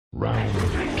Round 2.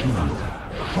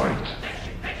 Fight!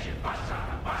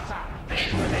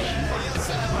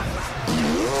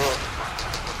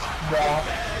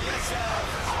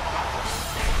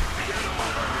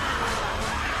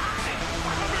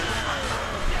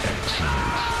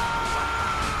 Excellent.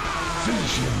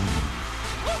 Finish him.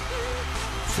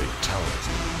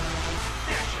 Fatality.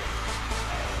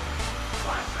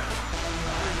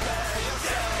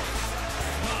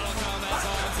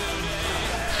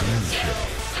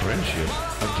 Friendship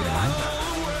again.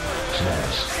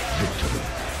 Class victory.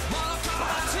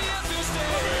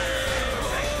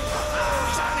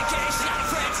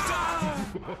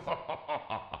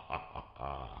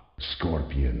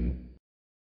 Scorpion.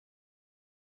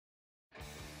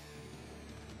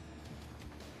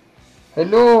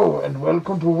 Hello and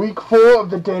welcome to week 4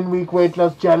 of the 10-week weight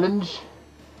loss challenge.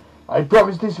 I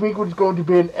promised this week was going to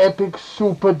be an epic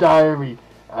super diary,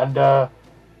 and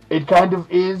it kind of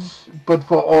is, but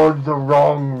for all the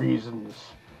wrong reasons.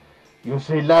 You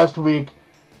see, last week,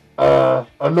 a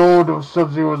load of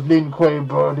Sub-Zero's Lin Kuei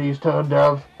buddies turned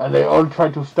up, and they all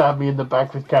tried to stab me in the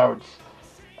back with carrots.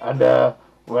 And,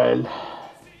 well,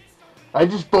 I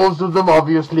disposed of them,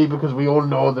 obviously, because we all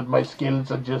know that my skills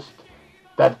are just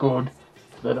that good.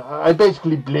 That I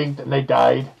basically blinked and they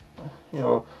died, you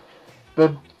know.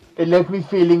 But it left me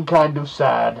feeling kind of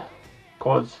sad,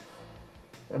 because,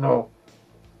 you know,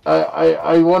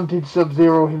 I wanted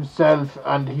Sub-Zero himself,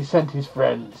 and he sent his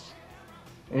friends.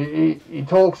 He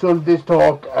talks all this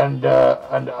talk, and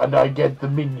I get the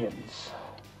minions.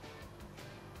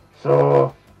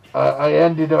 So I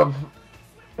ended up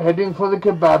heading for the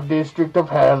kebab district of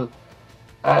hell,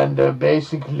 and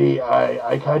basically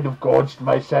I kind of gorged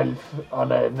myself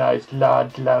on a nice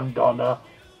large lamb doner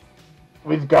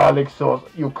with garlic sauce.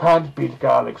 You can't beat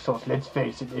garlic sauce, let's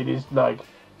face it.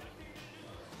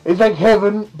 It's like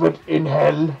heaven, but in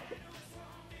hell,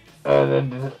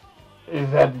 and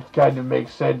if that kind of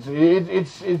makes sense,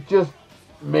 it just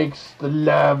makes the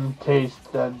lamb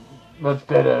taste that much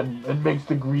better, and makes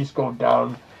the grease go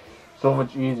down so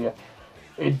much easier.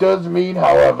 It does mean,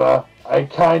 however, I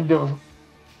kind of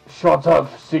shot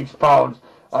up 6 pounds.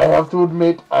 I have to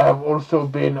admit, I have also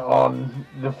been on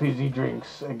the fizzy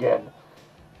drinks again.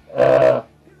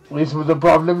 This was a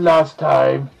problem last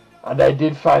time. And I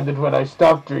did find that when I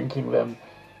stopped drinking them,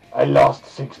 I lost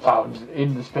 6 pounds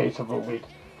in the space of a week.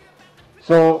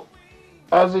 So,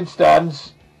 as it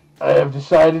stands, I have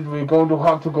decided we're going to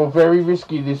have to go very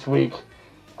risky this week,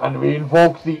 and we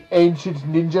invoke the ancient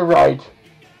ninja rite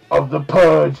of the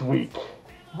Purge week.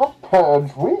 What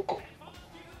Purge week?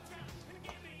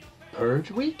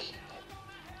 Purge week?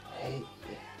 Hey,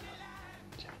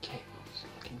 okay,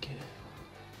 looking good.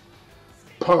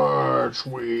 Purge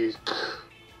week.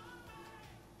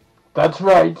 That's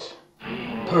right.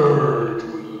 Purge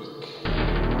week.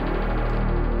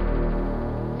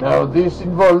 Now this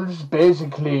involves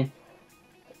basically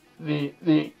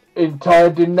the entire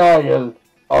denial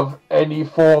of any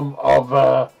form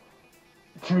of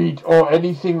treat or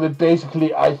anything that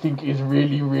basically I think is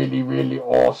really, really, really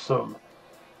awesome.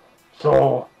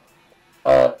 So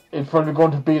it's probably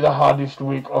going to be the hardest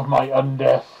week of my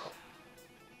undeath,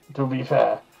 to be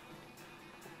fair.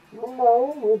 You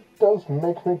know, it does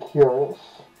make me curious.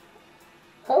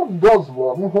 How does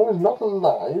one who is not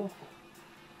alive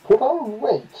put on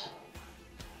weight?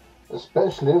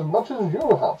 Especially as much as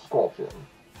you have, Scorpion.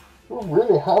 You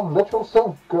really have let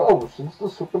yourself go since the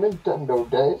Super Nintendo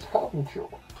days, haven't you?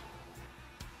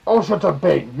 Oh, shut up,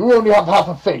 Bane. You only have half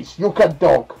a face. You can't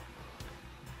talk.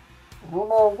 You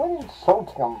know, when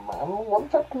insulting a man, one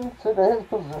should consider his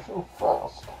position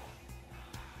first.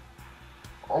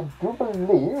 I do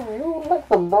believe you like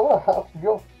the lower half of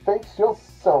your face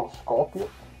yourself, Scorpion.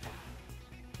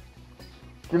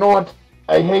 You know what?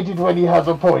 I hate it when he has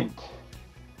a point.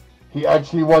 He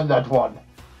actually won that one.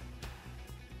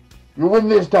 You win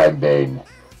this time, Bane.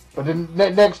 But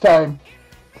next time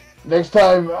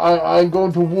I'm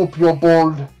going to whoop your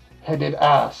bald-headed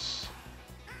ass.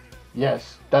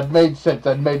 Yes, that made sense.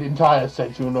 That made entire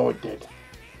sense. You know it did.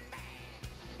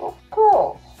 Of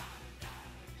course.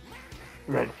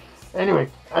 Right. Anyway,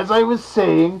 as I was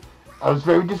saying, I was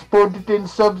very disappointed in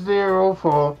Sub-Zero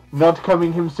for not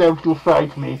coming himself to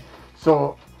fight me.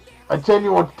 So, I tell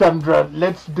you what, Tundra,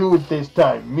 let's do it this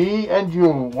time. Me and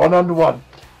you, 1-on-1.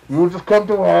 You just come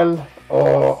to hell,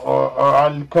 or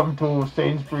I'll come to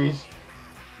Sainsbury's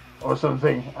or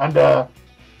something,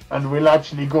 and we'll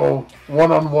actually go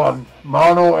 1-on-1,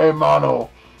 mano a mano,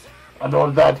 and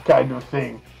all that kind of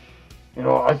thing. You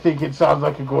know, I think it sounds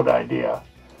like a good idea.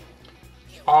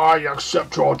 I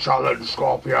accept your challenge,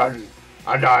 Scorpion,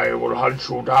 and I will hunt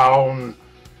you down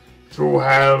through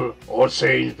hell or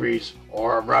Sainsbury's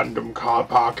or a random car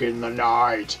park in the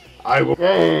night, I will.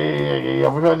 Yeah.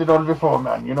 We've heard it all before,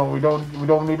 man. You know, we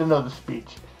don't need another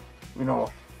speech. You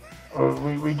know,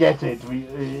 we get it.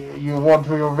 You want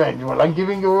revenge. Well, I'm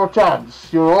giving you a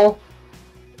chance. You know,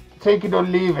 take it or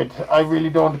leave it. I really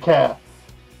don't care.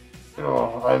 You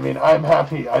know, I mean, I'm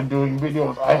happy. I'm doing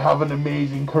videos. I have an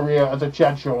amazing career as a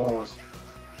chat show host.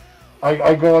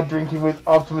 I go out drinking with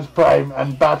Optimus Prime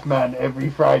and Batman every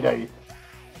Friday.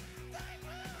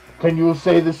 Can you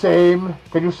say the same?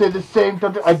 Can you say the same?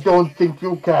 I don't think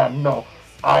you can. No,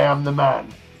 I am the man.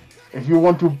 If you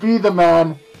want to be the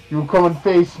man, you come and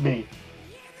face me.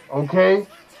 Okay?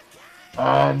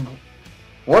 And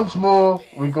once more,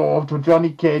 we go over to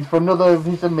Johnny Cage for another of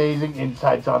his amazing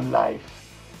insights on life.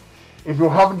 If you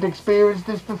haven't experienced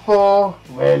this before,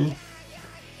 well,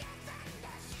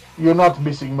 you're not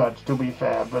missing much, to be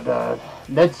fair, but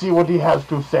let's see what he has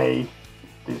to say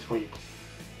this week.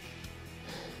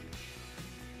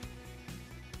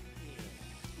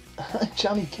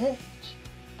 Johnny Cage.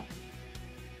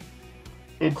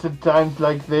 It's at times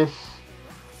like this,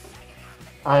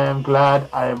 I am glad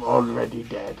I am already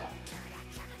dead.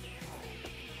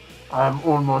 I am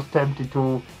almost tempted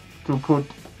to put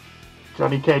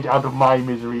Johnny Cage out of my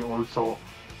misery also.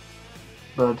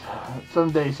 But some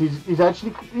days he's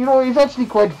actually, you know, he's actually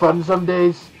quite fun some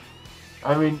days.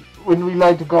 I mean, when we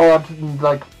like to go out and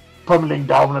like pummeling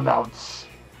down and outs,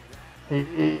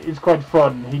 it's quite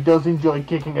fun. He does enjoy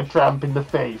kicking a tramp in the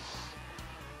face.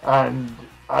 And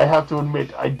I have to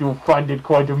admit, I do find it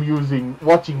quite amusing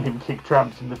watching him kick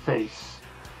tramps in the face.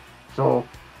 So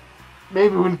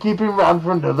maybe we'll keep him around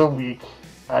for another week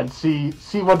and see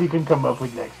what he can come up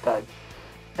with next time.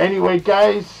 Anyway,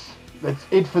 guys, that's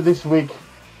it for this week.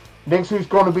 Next week's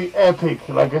going to be epic.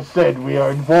 Like I said, we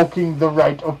are invoking the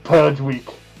rite of Purge week.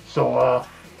 So,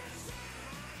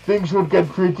 things should get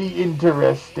pretty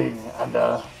interesting. And,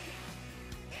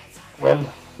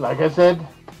 well, like I said,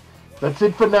 that's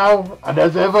it for now. And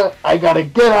as ever, I gotta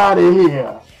get out of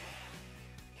here.